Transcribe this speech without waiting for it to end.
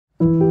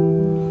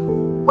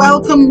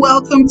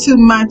welcome to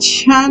my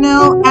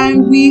channel,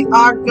 and we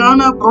are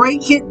gonna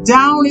break it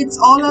down. It's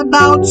all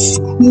about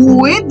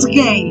Squid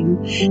Game.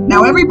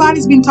 Now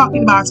everybody's been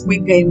talking about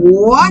Squid Game.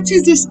 What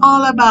is this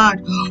all about?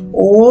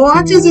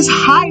 What is this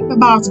hype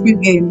about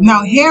Squid Game?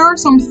 Now here are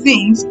some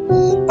things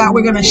that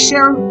we're gonna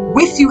share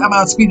with you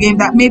about Squid Game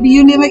that maybe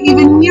you never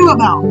even knew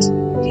about.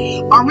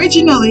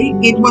 Originally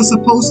it was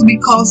supposed to be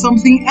called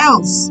something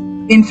else.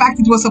 In fact,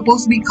 it was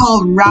supposed to be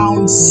called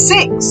Round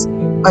 6,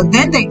 but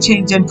then they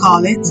changed and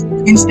called it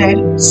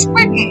instead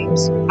Squid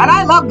Games, and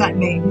I love that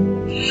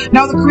name.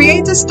 Now the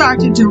creators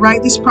started to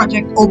write this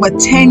project over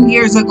 10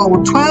 years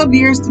ago, 12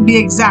 years to be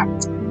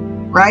exact,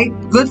 right?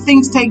 Good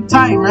things take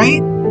time,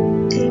 right?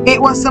 It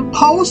was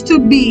supposed to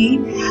be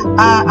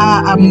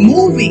a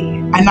movie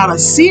and not a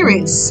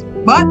series,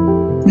 but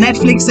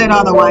Netflix said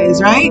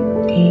otherwise, right?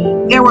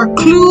 There were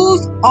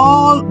clues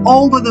all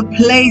over the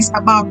place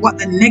about what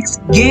the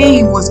next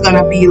game was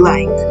gonna be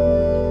like.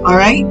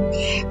 Alright?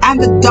 And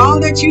the doll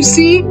that you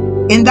see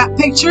in that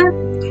picture,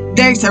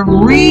 there's a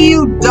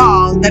real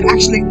doll that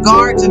actually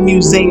guards a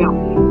museum.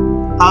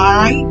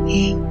 Alright?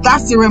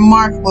 That's the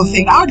remarkable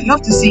thing. I would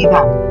love to see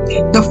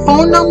that. The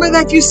phone number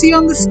that you see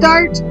on the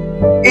start,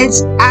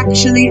 it's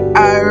actually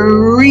a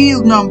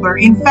real number.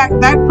 In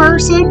fact, that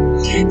person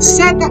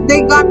said that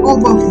they got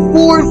over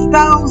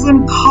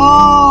 4,000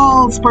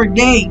 calls per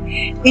day.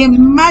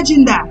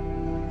 Imagine that.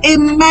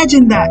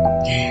 Imagine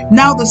that.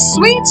 Now the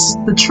sweets,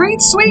 the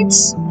treat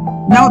sweets,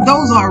 now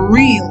those are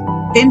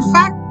real. In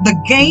fact, the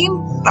game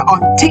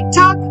on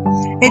TikTok,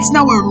 it's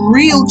now a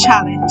real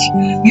challenge.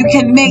 You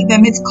can make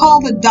them. It's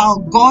called the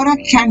Dalgona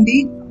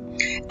candy,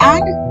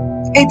 and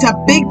it's a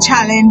big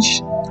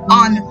challenge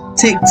on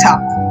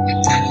TikTok.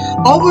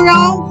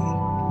 Overall,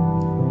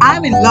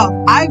 I'm in love.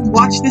 I've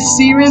watched this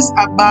series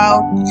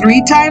about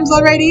 3 times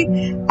already,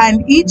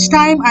 and each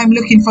time I'm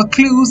looking for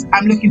clues.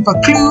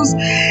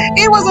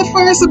 It was at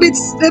first a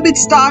bit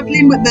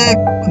startling with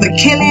the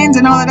killings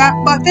and all of that,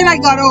 but then I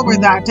got over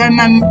that and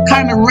then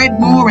kind of read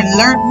more and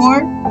learned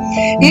more.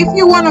 If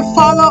you want to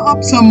follow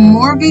up some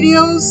more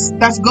videos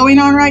that's going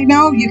on right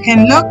now, you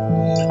can look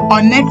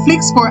on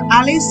Netflix for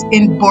Alice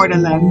in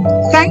Borderland.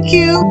 Thank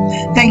you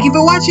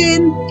for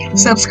watching.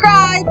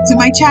 Subscribe to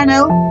my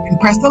channel and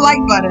press the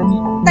like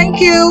button. Thank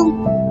you.